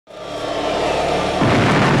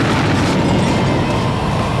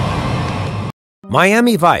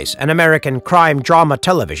Miami Vice, an American crime drama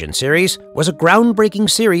television series, was a groundbreaking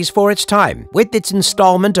series for its time. With its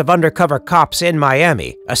installment of undercover cops in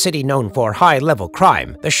Miami, a city known for high-level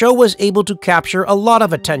crime, the show was able to capture a lot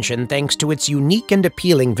of attention thanks to its unique and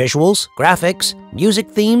appealing visuals, graphics, music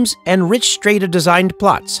themes, and rich strata-designed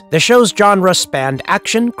plots. The show's genre spanned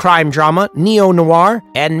action, crime drama, neo-noir,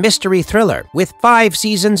 and mystery thriller. With 5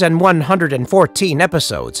 seasons and 114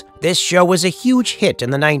 episodes, this show was a huge hit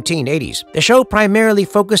in the 1980s. The show primarily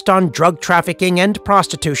focused on drug trafficking and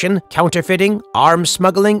prostitution, counterfeiting, arms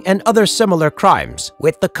smuggling, and other similar crimes,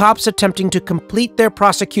 with the cops attempting to complete their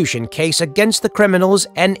prosecution case against the criminals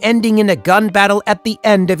and ending in a gun battle at the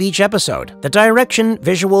end of each episode. The direction,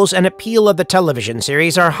 visuals, and appeal of the television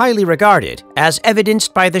series are highly regarded, as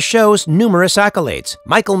evidenced by the show's numerous accolades.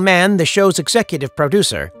 Michael Mann, the show's executive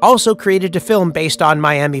producer, also created a film based on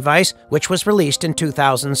Miami Vice, which was released in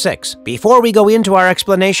 2006. Before we go into our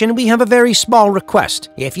explanation, we have a very small request.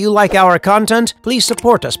 If you like our content, please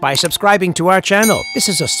support us by subscribing to our channel. This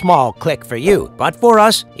is a small click for you, but for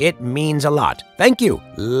us, it means a lot. Thank you.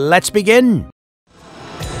 Let's begin.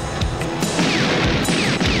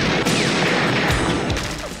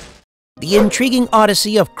 The intriguing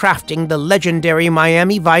odyssey of crafting the legendary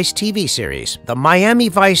Miami Vice TV series. The Miami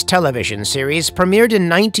Vice television series premiered in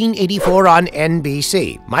 1984 on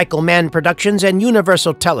NBC. Michael Mann Productions and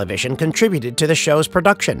Universal Television contributed to the show's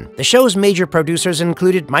production. The show's major producers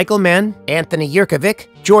included Michael Mann, Anthony Yerkovich,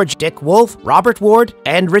 George Dick Wolf, Robert Ward,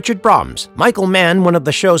 and Richard Brahms. Michael Mann, one of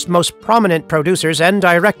the show's most prominent producers and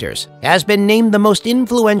directors, has been named the most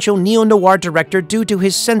influential neo-noir director due to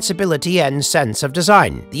his sensibility and sense of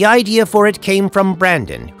design. The idea for it came from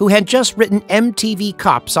Brandon, who had just written MTV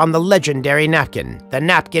Cops on the legendary napkin. The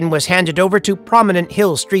napkin was handed over to prominent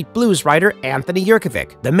Hill Street Blues writer Anthony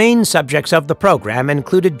Yerkovich. The main subjects of the program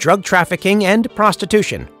included drug trafficking and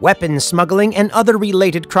prostitution, weapons smuggling, and other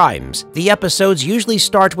related crimes. The episodes usually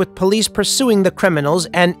start with police pursuing the criminals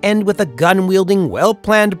and end with a gun-wielding,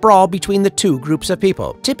 well-planned brawl between the two groups of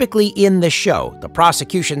people. Typically in the show, the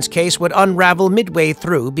prosecution's case would unravel midway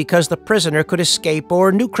through because the prisoner could escape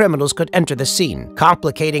or new criminals could enter the scene,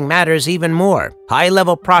 complicating matters even more.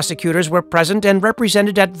 High-level prosecutors were present and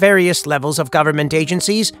represented at various levels of government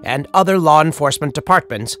agencies and other law enforcement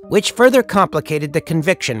departments, which further complicated the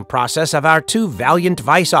conviction process of our two valiant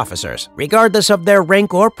vice officers. Regardless of their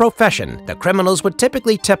rank or profession, the criminals would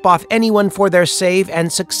typically tip off anyone for their save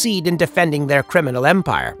and succeed in defending their criminal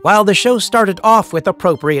empire. While the show started off with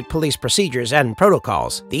appropriate police procedures and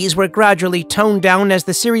protocols, these were gradually toned down as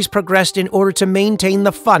the series progressed in order to maintain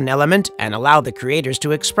the fun element and allow the creators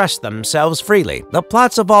to express themselves freely. The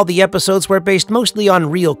plots of all the episodes were based mostly on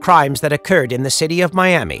real crimes that occurred in the city of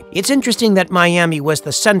Miami. It's interesting that Miami was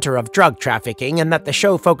the center of drug trafficking and that the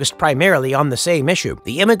show focused primarily on the same issue.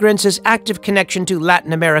 The immigrants' active connection to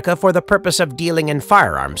Latin America for the purpose of dealing in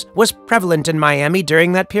firearms was prevalent in Miami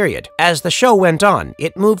during that period. As the show went on,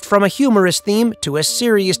 it moved from a humorous theme to a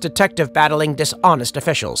serious detective battling dishonest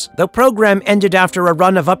officials. The program ended after a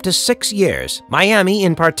run of up to 6 years. Miami,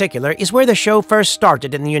 in particular, is where the show first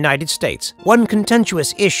started in the United States. One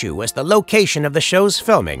contentious issue was the location of the show's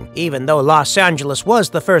filming. Even though Los Angeles was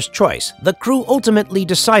the first choice, the crew ultimately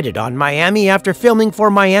decided on Miami after filming for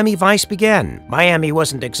Miami Vice began. Miami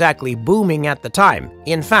wasn't exactly booming at the time.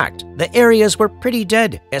 In fact, the areas were pretty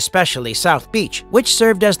dead, especially South Beach, which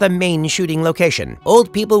served as the main shooting location.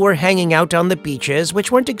 Old people were hanging out on the beaches,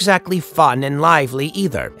 which weren't exactly fun and lively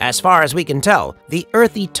either. As far as we can tell, the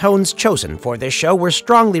earthy tones chosen for this show were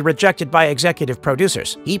strongly rejected by executive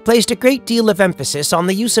producers. He placed a great deal of emphasis on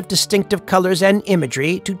the use of distinctive colors and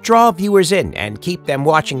imagery to draw viewers in and keep them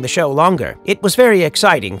watching the show longer. It was very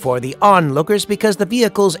exciting for the onlookers because the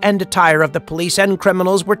vehicles and attire of the police and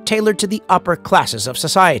criminals were tailored to the upper classes of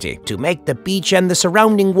society. To make the beach and the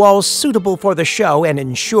surrounding walls suitable for the show and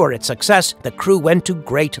ensure its success, the crew went to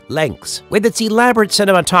great lengths. With its elaborate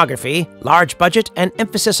cinematography, large budget, and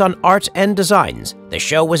emphasis on art and designs, the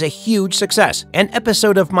show was a huge success. An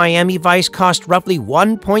episode of Miami Vice cost roughly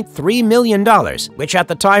 $1.3 million, which at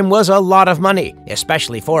the time was a lot of money,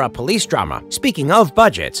 especially for a police drama. Speaking of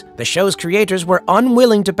budgets, the show's creators were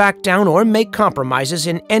unwilling to back down or make compromises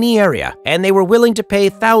in any area, and they were willing to pay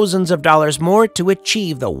thousands of dollars more to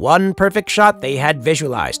achieve the one perfect shot they had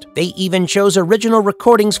visualized. They even chose original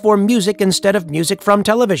recordings for music instead of music from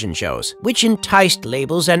television shows, which enticed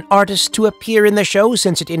labels and artists to appear in the show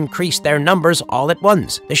since it increased their numbers all at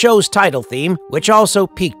once. The show's title theme, which also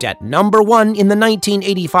peaked at #1 in the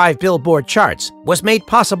 1985 Billboard charts, was made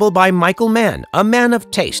possible by Michael Mann, a man of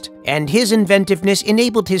taste. and his inventiveness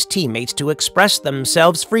enabled his teammates to express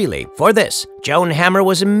themselves freely. For this, Joan Hammer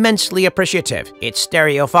was immensely appreciative. Its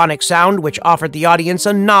stereophonic sound, which offered the audience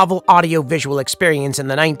a novel audio-visual experience in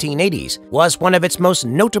the 1980s, was one of its most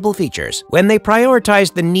notable features. When they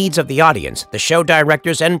prioritized the needs of the audience, the show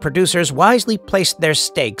directors and producers wisely placed their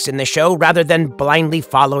stakes in the show rather than blindly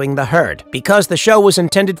following the herd. Because the show was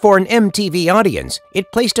intended for an MTV audience,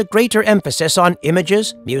 it placed a greater emphasis on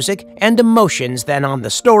images, music, and emotions than on the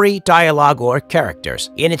story, dialogue, or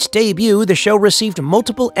characters. In its debut, the show received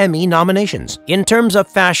multiple Emmy nominations. In terms of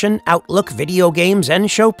fashion, outlook, video games,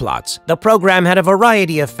 and show plots, the program had a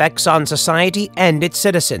variety of effects on society and its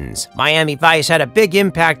citizens. Miami Vice had a big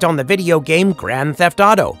impact on the video game Grand Theft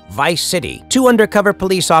Auto, Vice City. Two undercover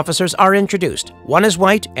police officers are introduced. One is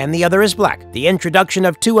white and the other is black. The introduction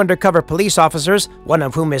of two undercover police officers, one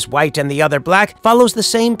of whom is white and the other black, follows the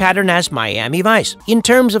same pattern as Miami Vice. In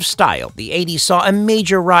terms of style, the 80s saw a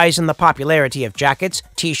major rise in the popularity of jackets,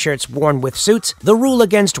 t-shirts worn with suits, the rule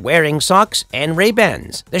against wearing socks, and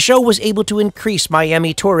Ray-Bans. The show was able to increase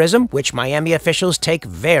Miami tourism, which Miami officials take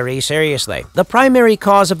very seriously. The primary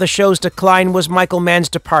cause of the show's decline was Michael Mann's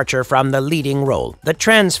departure from the leading role. The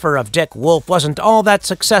transfer of Dick Wolf wasn't all that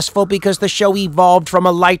successful because the show evolved from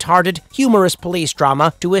a light-hearted, humorous police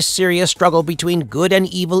drama to a serious struggle between good and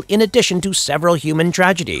evil in addition to several human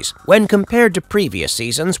tragedies. When compared to previous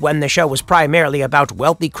seasons, when the show was primarily about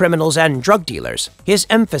wealthy criminals and drug dealers, his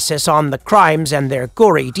emphasis on the crimes and their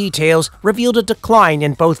gory details revealed a decline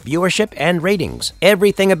in both viewership and ratings.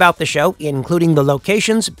 Everything about the show, including the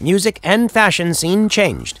locations, music, and fashion scene,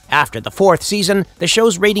 changed. After the fourth season, the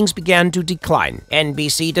show's ratings began to decline.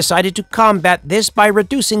 NBC decided to combat this by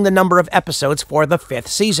reducing the number of episodes for the fifth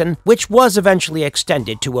season, which was eventually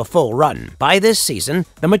extended to a full run. By this season,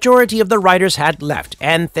 the majority of the writers had left,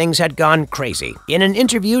 and things had gone crazy. In an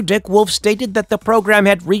interview, Dick Wolf stated that the program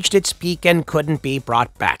had reached its peak and couldn't be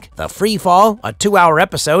brought back. The Free Fall, a 2-hour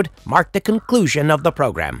episode, marked the conclusion of the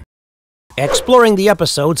program. Exploring the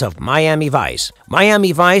episodes of Miami Vice.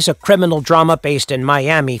 Miami Vice, a criminal drama based in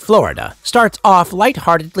Miami, Florida, starts off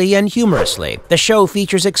lightheartedly and humorously. The show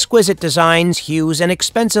features exquisite designs, hues, and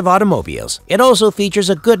expensive automobiles. It also features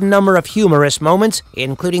a good number of humorous moments,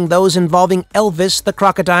 including those involving Elvis the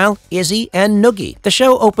Crocodile, Izzy, and Noogie. The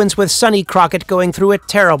show opens with Sonny Crockett going through a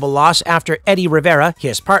terrible loss after Eddie Rivera,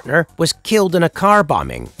 his partner, was killed in a car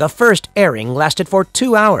bombing. The first airing lasted for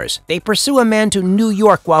 2 hours. They pursue a man to New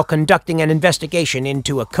York while conducting an investigation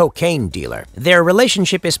into a cocaine dealer. Their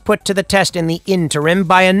relationship is put to the test in the interim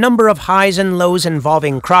by a number of highs and lows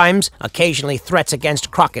involving crimes, occasionally threats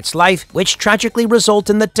against Crockett's life, which tragically result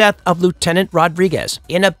in the death of Lieutenant Rodriguez.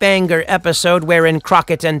 In a banger episode wherein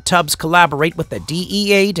Crockett and Tubbs collaborate with the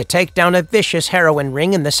DEA to take down a vicious heroin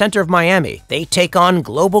ring in the center of Miami, they take on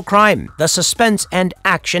global crime. The suspense and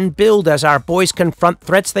action build as our boys confront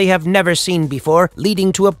threats they have never seen before,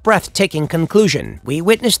 leading to a breathtaking conclusion. We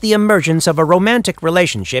witness the emergence of a romantic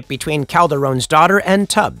relationship between Calderon's daughter and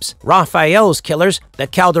Tubbs. Raphael's killers, the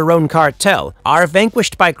Calderon cartel, are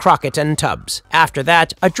vanquished by Crockett and Tubbs. After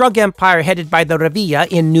that, a drug empire headed by the Revilla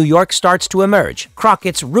in New York starts to emerge.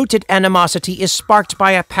 Crockett's rooted animosity is sparked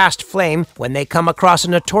by a past flame when they come across a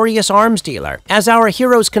notorious arms dealer. As our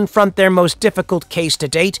heroes confront their most difficult case to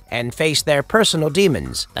date and face their personal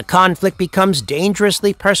demons, the conflict becomes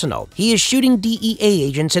dangerously personal. He is shooting DEA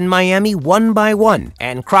agents in Miami one by one,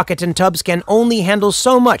 and Crockett and Tubbs can only handle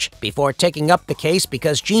so much before taking up the case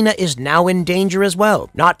because Gina is now in danger as well.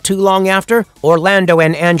 Not too long after, Orlando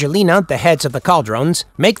and Angelina, the heads of the Calderons,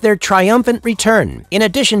 make their triumphant return. In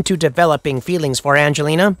addition to developing feelings for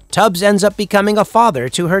Angelina, Tubbs ends up becoming a father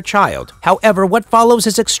to her child. However, what follows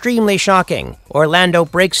is extremely shocking. Orlando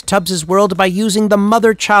breaks Tubbs' world by using the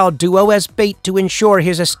mother-child duo as bait to ensure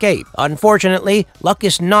his escape. Unfortunately, luck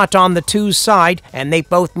is not on the two's side, and they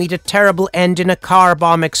both meet a terrible end in a car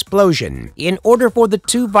bomb explosion. In order for the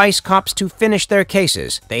two vice cops to finish their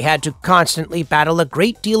cases, they had to constantly battle a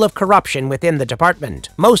great deal of corruption within the department.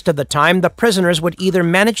 Most of the time, the prisoners would either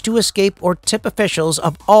manage to escape or tip officials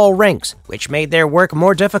of all ranks, which made their work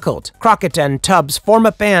more difficult. Crockett and Tubbs form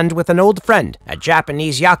a band with an old friend, a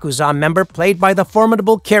Japanese Yakuza member played by the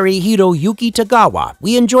formidable Kirihiro Yuki Tagawa.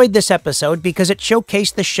 We enjoyed this episode because it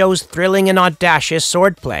showcased the show's thrilling and audacious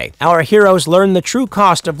swordplay. Our heroes learn the true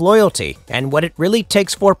cost of loyalty and what it really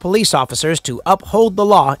takes for police police officers to uphold the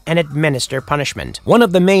law and administer punishment. One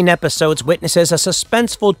of the main episodes witnesses a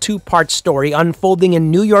suspenseful two-part story unfolding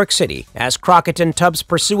in New York City as Crockett and Tubbs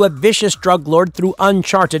pursue a vicious drug lord through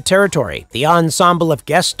uncharted territory. The ensemble of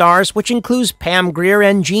guest stars, which includes Pam Grier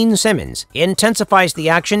and Gene Simmons, intensifies the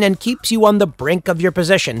action and keeps you on the brink of your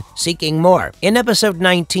position, seeking more. In episode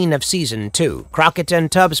 19 of season 2, Crockett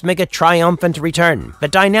and Tubbs make a triumphant return. The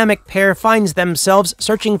dynamic pair finds themselves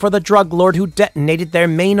searching for the drug lord who detonated their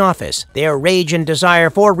main office. Their rage and desire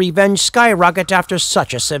for revenge skyrocket after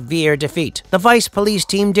such a severe defeat. The Vice police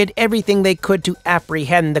team did everything they could to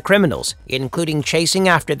apprehend the criminals, including chasing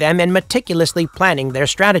after them and meticulously planning their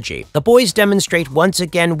strategy. The boys demonstrate once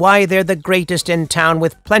again why they're the greatest in town,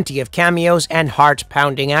 with plenty of cameos and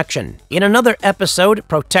heart-pounding action. In another episode,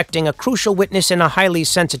 protecting a crucial witness in a highly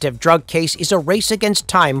sensitive drug case is a race against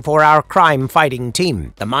time for our crime-fighting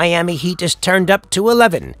team. The Miami heat is turned up to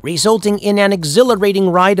 11, resulting in an exhilarating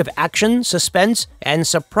ride of action, suspense, and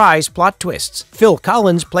surprise plot twists. Phil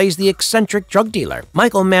Collins plays the eccentric drug dealer.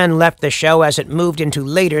 Michael Mann left the show as it moved into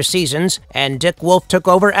later seasons, and Dick Wolf took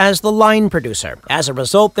over as the line producer. As a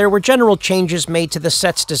result, there were general changes made to the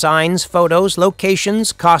set's designs, photos,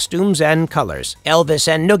 locations, costumes, and colors. Elvis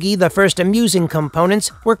and Noogie, the first amusing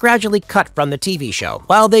components, were gradually cut from the TV show.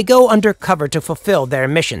 While they go undercover to fulfill their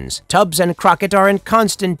missions, Tubbs and Crockett are in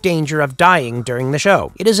constant danger of dying during the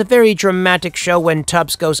show. It is a very dramatic show when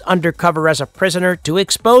Tubbs goes undercover as a prisoner to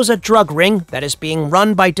expose a drug ring that is being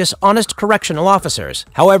run by dishonest correctional officers.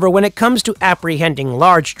 However, when it comes to apprehending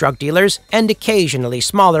large drug dealers, and occasionally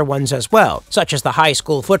smaller ones as well, such as the high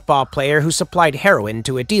school football player who supplied heroin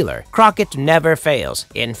to a dealer, Crockett never fails.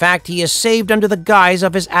 In fact, he is saved under the guise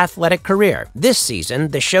of his athletic career. This season,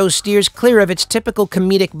 the show steers clear of its typical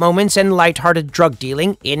comedic moments and lighthearted drug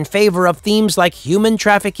dealing in favor of themes like human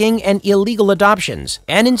trafficking and illegal adoptions,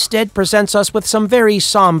 and instead presents us with some very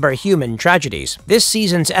somber human tragedies. This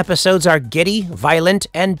season's episodes are giddy, violent,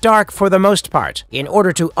 and dark for the most part, in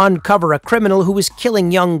order to uncover a criminal who is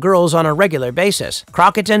killing young girls on a regular basis.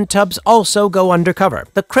 Crockett and Tubbs also go undercover.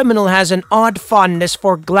 The criminal has an odd fondness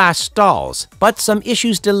for glass dolls, but some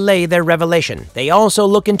issues delay their revelation. They also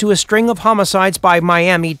look into a string of homicides by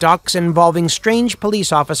Miami docks involving strange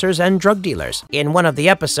police officers and drug dealers. In one of the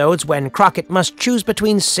episodes, when Crockett must choose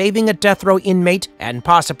between saving a death row inmate and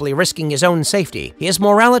possibly risking his own safety, his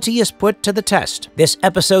morality is put to the test. This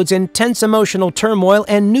episode's intense emotional turmoil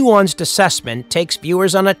and nuanced assessment takes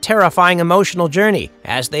viewers on a terrifying emotional journey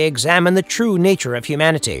as they examine the true nature of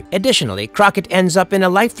humanity. Additionally, Crockett ends up in a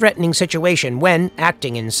life-threatening situation when,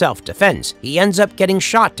 acting in self-defense, he ends up getting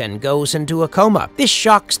shot and goes into a coma. This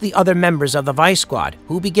shocks the other members of the Vice Squad,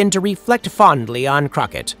 who begin to reflect fondly on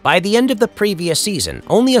Crockett. By the end of the previous season,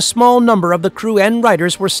 only a small number of the crew and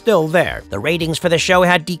writers were still there. The ratings for the show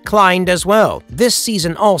had declined as well. This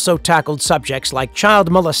season also tackled subjects like child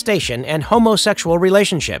molestation and homosexual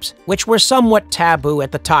relationships, which were somewhat taboo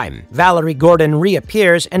at the time. Valerie Gordon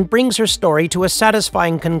reappears and brings her story to a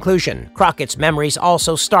satisfying conclusion. Crockett's memories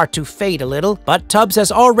also start to fade a little, but Tubbs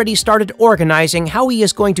has already started organizing how he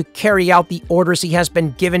is going to carry out the orders he has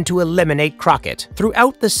been given to eliminate Crockett.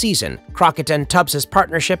 Throughout the season, Crockett and Tubbs'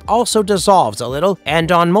 partnership also dissolves a little,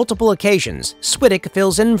 and on multiple occasions, Swiddick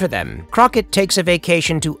fills in for them. Crockett takes a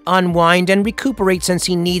vacation to unwind and recuperate since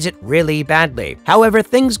he needs it really badly. However,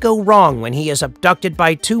 things go wrong when he is abducted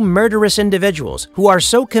by two murderous individuals who are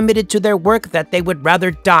so committed to their work that they would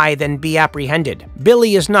rather die than be apprehended.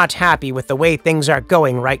 Billy is not happy with the way things are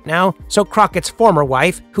going right now, so Crockett's former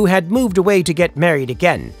wife, who had moved away to get married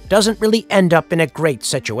again, doesn't really end up in a great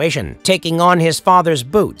situation. Taking on his father's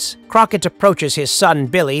boots, Crockett approaches his son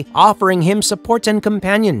Billy, offering him support and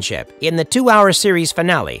companionship. In the 2-hour series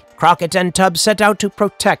finale, Crockett and Tubbs set out to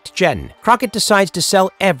protect Jen. Crockett decides to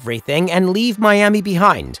sell everything and leave Miami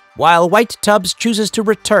behind, while White Tubbs chooses to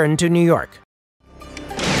return to New York.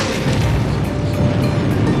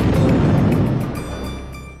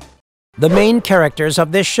 The main characters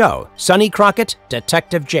of this show: Sonny Crockett,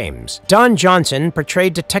 Detective James. Don Johnson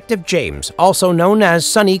portrayed Detective James, also known as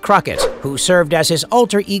Sonny Crockett, who served as his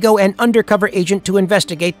alter ego and undercover agent to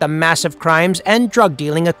investigate the massive crimes and drug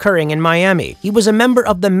dealing occurring in Miami. He was a member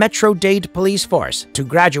of the Metro-Dade police force. To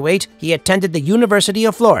graduate, he attended the University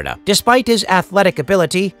of Florida. Despite his athletic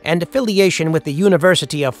ability and affiliation with the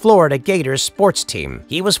University of Florida Gators sports team,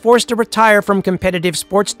 he was forced to retire from competitive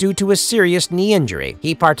sports due to a serious knee injury.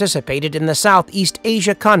 He participated in the Southeast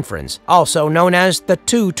Asia Conference, also known as the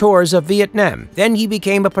Two Tours of Vietnam. Then he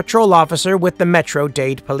became a patrol officer with the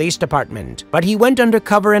Metro-Dade Police Department. department, but he went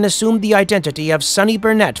undercover and assumed the identity of Sonny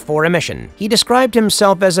Burnett for a mission. He described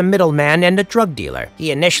himself as a middleman and a drug dealer.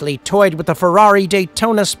 He initially toyed with a Ferrari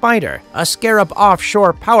Daytona Spider, a Scarab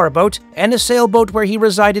offshore powerboat, and a sailboat where he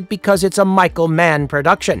resided because it's a Michael Mann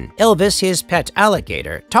production. Elvis, his pet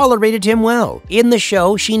alligator, tolerated him well. In the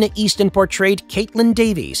show, Sheena Easton portrayed Caitlin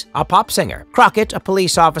Davies, a pop singer. Crockett, a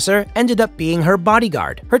police officer, ended up being her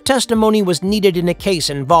bodyguard. Her testimony was needed in a case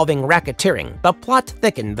involving racketeering. The plot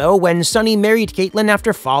thickened, though, when Sonny married Caitlin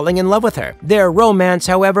after falling in love with her. Their romance,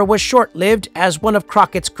 however, was short-lived as one of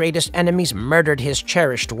Crockett's greatest enemies murdered his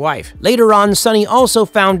cherished wife. Later on, Sonny also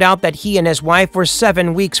found out that he and his wife were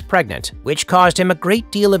 7 weeks pregnant, which caused him a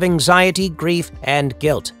great deal of anxiety, grief, and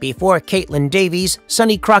guilt. Before Caitlin Davies,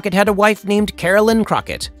 Sonny Crockett had a wife named Carolyn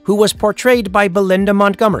Crockett, who was portrayed by Belinda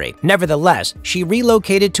Montgomery. Nevertheless, she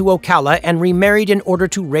relocated to Ocala and remarried in order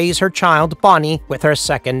to raise her child, Bonnie, with her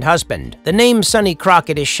second husband. The name Sonny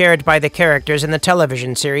Crockett is shared by the characters in the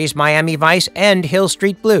television series Miami Vice and Hill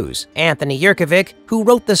Street Blues. Anthony Yerkovich, who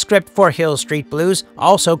wrote the script for Hill Street Blues,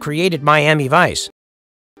 also created Miami Vice.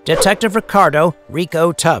 Detective Ricardo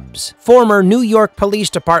Rico Tubbs. Former New York Police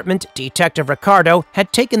Department Detective Ricardo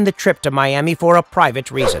had taken the trip to Miami for a private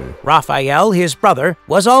reason. Raphael, his brother,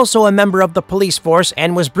 was also a member of the police force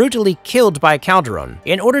and was brutally killed by Calderon.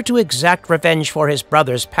 In order to exact revenge for his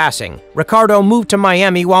brother's passing, Ricardo moved to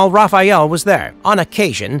Miami while Raphael was there. On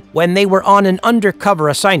occasion, when they were on an undercover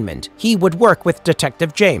assignment, he would work with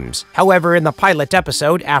Detective James. However, in the pilot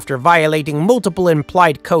episode, after violating multiple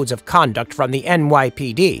implied codes of conduct from the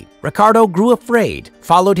NYPD, Ricardo grew afraid,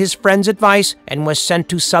 followed his friend's advice, and was sent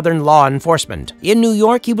to Southern law enforcement. In New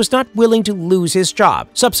York, he was not willing to lose his job.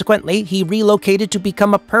 Subsequently, he relocated to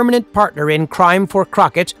become a permanent partner in crime for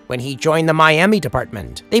Crockett when he joined the Miami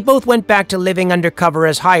department. They both went back to living undercover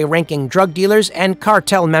as high-ranking drug dealers and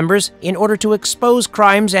cartel members in order to expose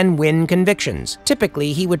crimes and win convictions.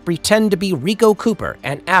 Typically, he would pretend to be Rico Cooper,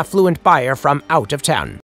 an affluent buyer from out of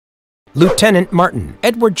town. Lieutenant Martin.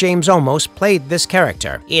 Edward James Olmos played this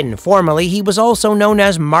character. Informally, he was also known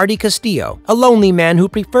as Marty Castillo, a lonely man who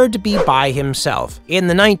preferred to be by himself. In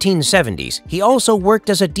the 1970s, he also worked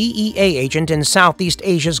as a DEA agent in Southeast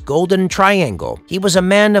Asia's Golden Triangle. He was a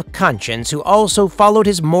man of conscience who also followed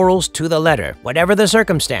his morals to the letter. Whatever the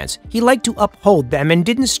circumstance, he liked to uphold them and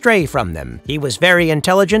didn't stray from them. He was very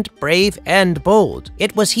intelligent, brave, and bold.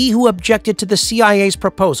 It was he who objected to the CIA's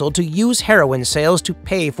proposal to use heroin sales to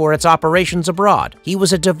pay for its operations abroad. He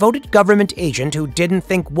was a devoted government agent who didn't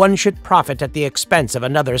think one should profit at the expense of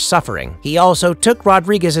another's suffering. He also took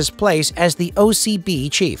Rodriguez's place as the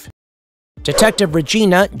OCB chief. Detective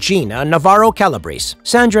Regina Gina Navarro Calabrese.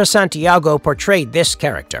 Sandra Santiago portrayed this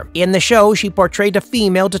character. In the show, she portrayed a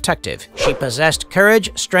female detective. She possessed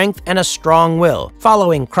courage, strength, and a strong will.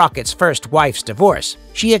 Following Crockett's first wife's divorce,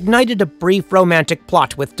 she ignited a brief romantic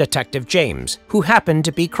plot with Detective James, who happened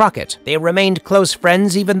to be Crockett. They remained close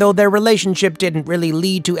friends even though their relationship didn't really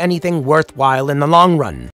lead to anything worthwhile in the long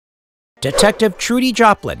run. Detective Trudy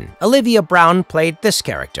Joplin. Olivia Brown played this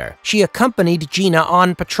character. She accompanied Gina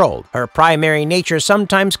on patrol. Her primary nature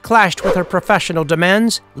sometimes clashed with her professional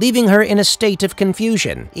demands, leaving her in a state of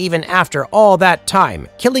confusion. Even after all that time,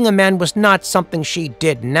 killing a man was not something she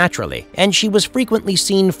did naturally, and she was frequently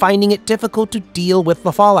seen finding it difficult to deal with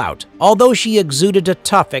the fallout. Although she exuded a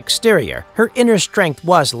tough exterior, her inner strength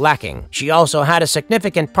was lacking. She also had a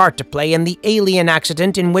significant part to play in the alien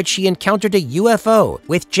accident in which she encountered a UFO,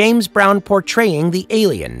 with James Brown portraying the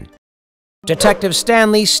alien. Detective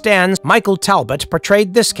Stanley Stans Michael Talbot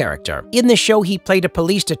portrayed this character. In the show, he played a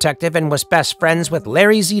police detective and was best friends with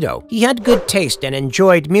Larry Zito. He had good taste and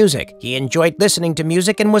enjoyed music. He enjoyed listening to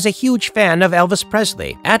music and was a huge fan of Elvis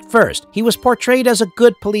Presley. At first, he was portrayed as a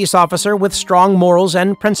good police officer with strong morals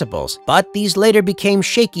and principles, but these later became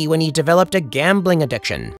shaky when he developed a gambling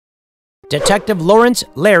addiction. Detective Lawrence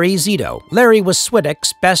Larry Zito. Larry was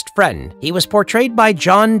Swiddick's best friend. He was portrayed by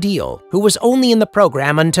John Deal, who was only in the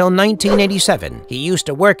program until 1987. He used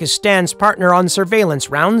to work as Stan's partner on surveillance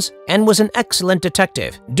rounds and was an excellent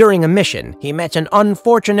detective. During a mission, he met an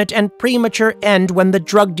unfortunate and premature end when the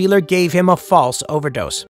drug dealer gave him a false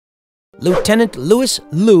overdose. Lieutenant Luis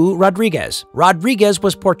Lou Rodriguez. Rodriguez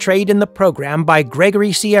was portrayed in the program by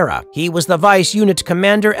Gregory Sierra. He was the vice unit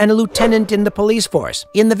commander and a lieutenant in the police force.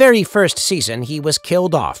 In the very first season, he was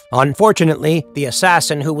killed off. Unfortunately, the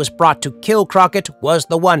assassin who was brought to kill Crockett was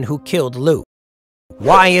the one who killed Lou.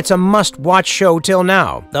 Why it's a must-watch show till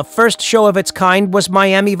now. The first show of its kind was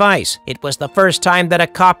Miami Vice. It was the first time that a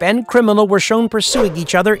cop and criminal were shown pursuing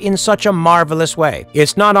each other in such a marvelous way.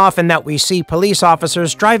 It's not often that we see police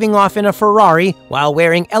officers driving off in a Ferrari while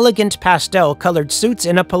wearing elegant pastel-colored suits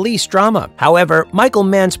in a police drama. However, Michael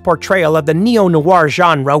Mann's portrayal of the neo-noir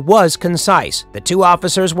genre was concise. The two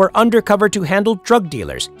officers were undercover to handle drug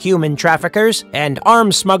dealers, human traffickers, and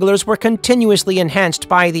arms smugglers were continuously enhanced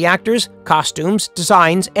by the actors, costumes,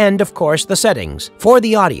 designs, and of course the settings. For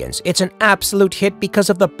the audience, it's an absolute hit because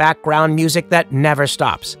of the background music that never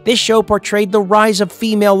stops. This show portrayed the rise of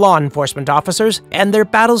female law enforcement officers and their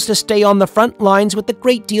battles to stay on the front lines with a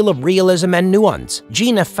great deal of realism and nuance.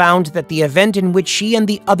 Gina found that the event in which she and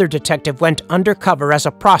the other detective went undercover as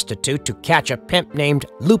a prostitute to catch a pimp named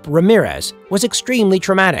Lupe Ramirez was extremely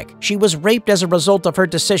traumatic. She was raped as a result of her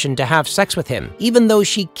decision to have sex with him. Even though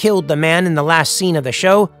she killed the man in the last scene of the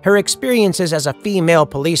show, her experiences as a female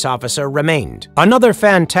police officer remained. Another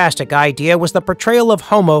fantastic idea was the portrayal of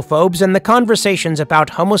homophobes and the conversations about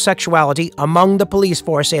homosexuality among the police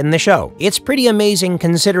force in the show. It's pretty amazing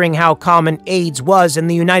considering how common AIDS was in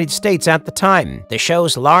the United States at the time. The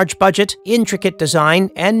show's large budget, intricate design,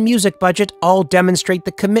 and music budget all demonstrate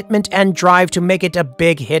the commitment and drive to make it a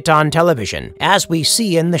big hit on television. As we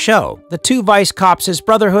see in the show, the two vice cops'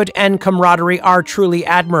 brotherhood and camaraderie are truly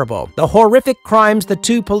admirable. The horrific crimes the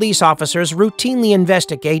two police officers routinely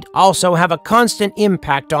investigate also have a constant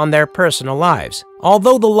impact on their personal lives.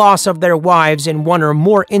 Although the loss of their wives in one or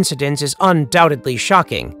more incidents is undoubtedly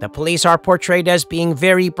shocking, the police are portrayed as being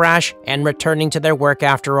very brash and returning to their work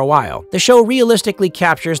after a while. The show realistically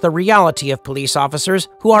captures the reality of police officers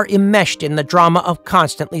who are enmeshed in the drama of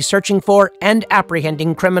constantly searching for and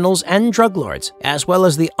apprehending criminals and drug lords, as well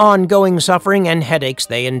as the ongoing suffering and headaches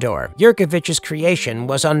they endure. Yurkovich's creation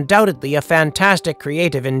was undoubtedly a fantastic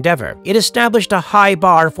creative endeavor. It established a high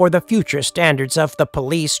bar for the future standards of the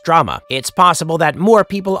police drama. It's possible that more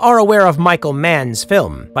people are aware of Michael Mann's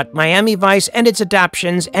film, but Miami Vice and its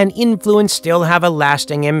adaptations and influence still have a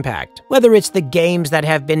lasting impact. Whether it's the games that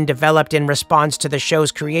have been developed in response to the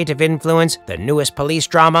show's creative influence, the newest police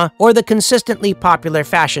drama, or the consistently popular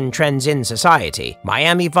fashion trends in society,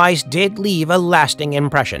 Miami Vice did leave a lasting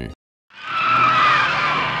impression.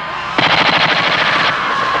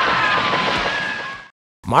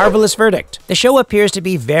 Marvelous verdict. The show appears to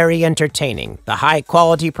be very entertaining. The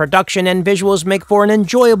high-quality production and visuals make for an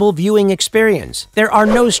enjoyable viewing experience. There are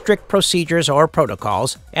no strict procedures or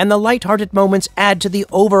protocols, and the lighthearted moments add to the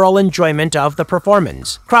overall enjoyment of the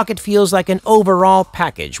performance. Crockett feels like an overall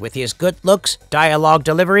package with his good looks, dialogue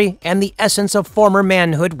delivery, and the essence of former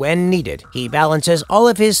manhood when needed. He balances all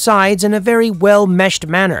of his sides in a very well-meshed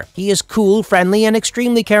manner. He is cool, friendly, and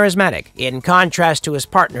extremely charismatic, in contrast to his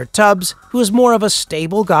partner Tubbs, who is more of a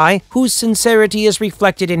stable guy whose sincerity is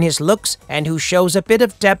reflected in his looks and who shows a bit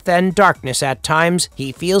of depth and darkness at times.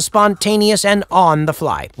 He feels spontaneous and on the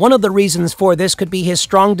fly. One of the reasons for this could be his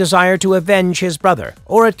strong desire to avenge his brother,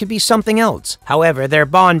 or it could be something else. However, their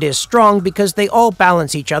bond is strong because they all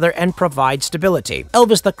balance each other and provide stability.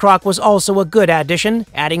 Elvis the Croc was also a good addition,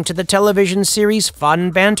 adding to the television series'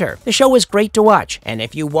 fun banter. The show is great to watch, and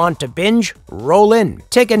if you want to binge, roll in.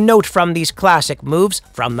 Take a note from these classic moves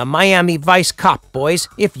from the Miami Vice cop boys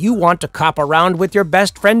if you want to cop around with your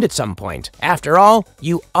best friend at some point. After all,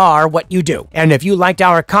 you are what you do. And if you liked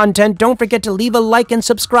our content, don't forget to leave a like and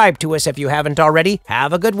subscribe to us if you haven't already.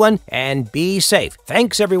 Have a good one and be safe.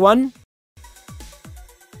 Thanks, everyone.